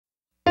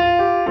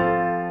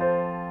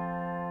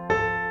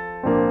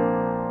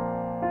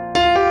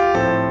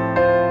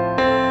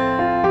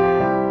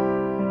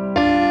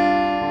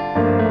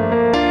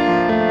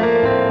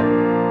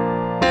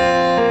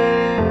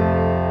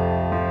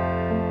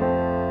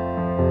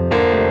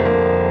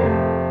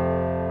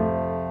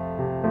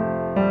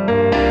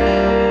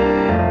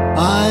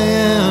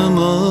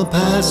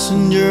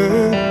passenger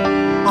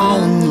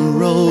on the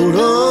road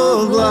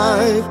of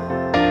life,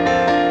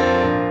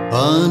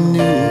 a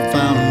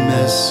newfound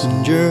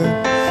messenger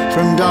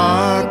from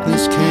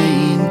darkness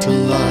came to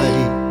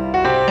light.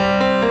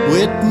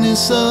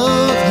 Witness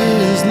of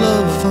his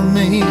love for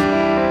me,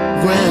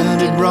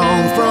 granted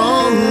wrong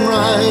from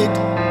right.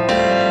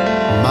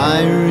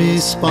 My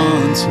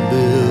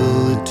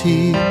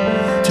responsibility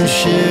to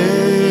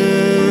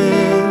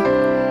share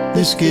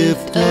this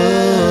gift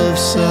of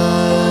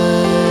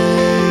sight.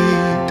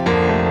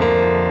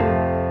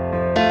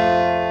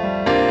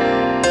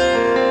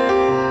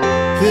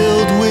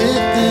 Filled with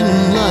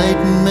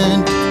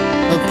enlightenment,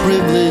 a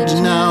privilege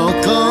now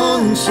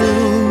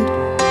consumed,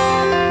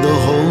 the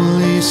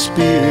Holy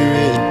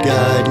Spirit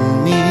guiding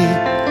me,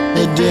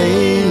 a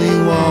daily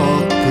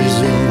walk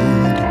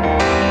presumed.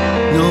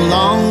 No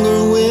longer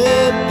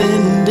with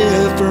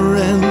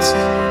indifference,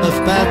 a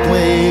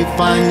pathway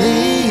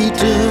finely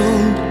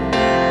tuned.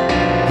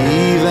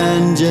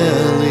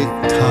 Evangelic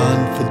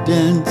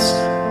confidence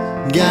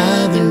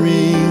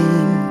gathering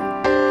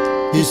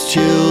his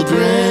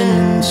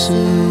children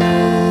soon.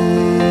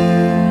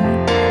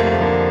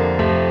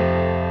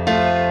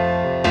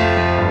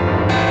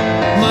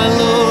 My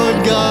Lord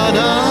God I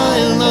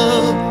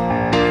love,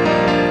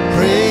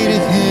 pray to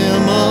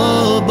him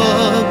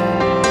above.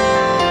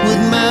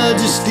 With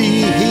majesty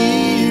he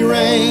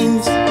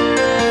reigns,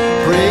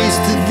 praise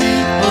to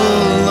thee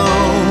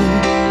alone.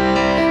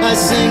 I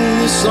sing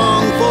this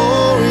song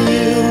for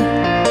you,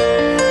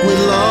 with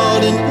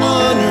laud and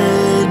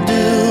honor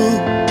due.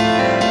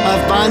 I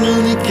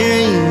finally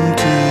came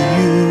to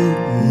you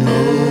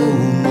no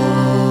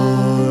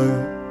more.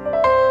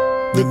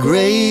 The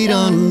great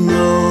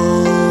unknown.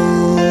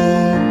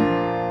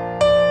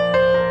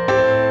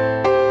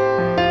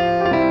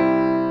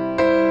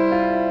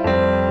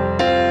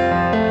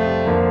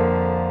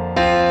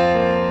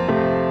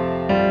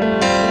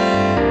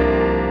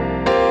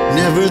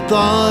 Never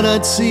thought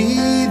I'd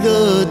see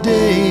the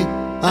day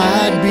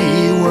I'd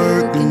be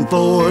working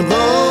for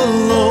the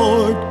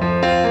Lord.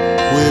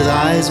 With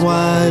eyes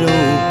wide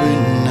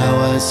open, now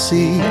I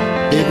see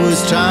it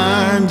was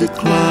time to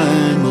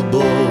climb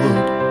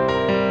aboard.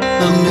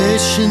 A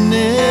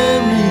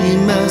missionary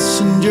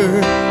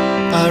messenger,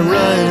 I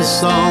write a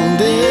song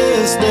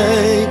this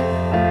day,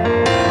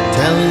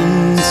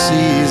 telling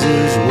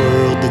Caesar's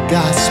world the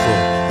gospel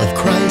of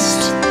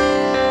Christ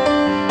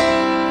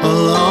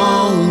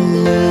along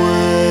the way.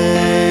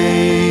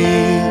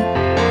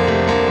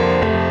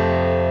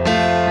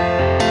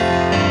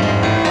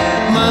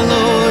 My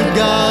Lord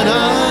God I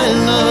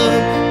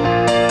love,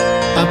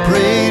 I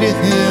pray to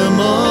him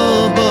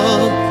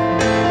above.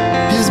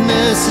 His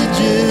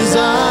messages I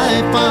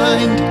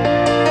find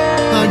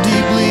are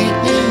deeply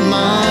in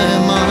my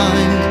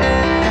mind.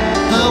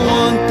 I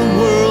want the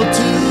world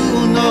to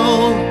know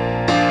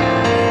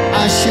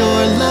I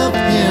sure love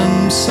him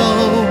so.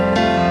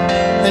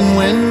 And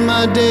when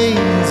my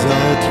days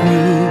are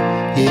through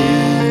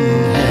in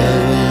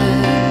heaven,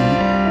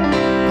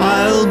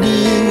 I'll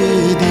be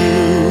with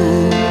you.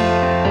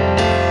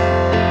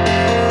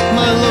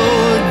 My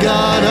Lord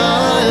God I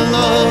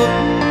love,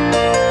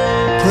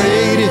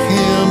 pray to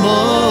him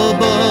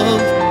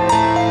above.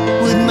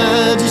 With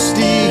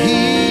majesty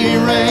he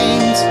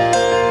reigns,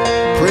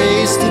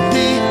 praise to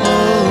thee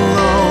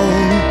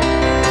alone.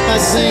 I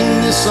sing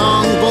this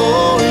song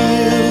for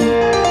you,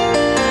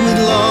 with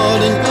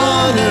laud and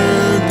honor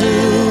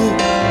due.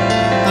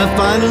 I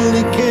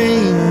finally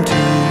came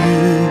to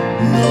you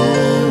no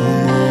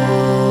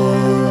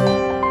more.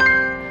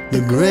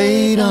 The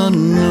great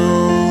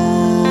unknown.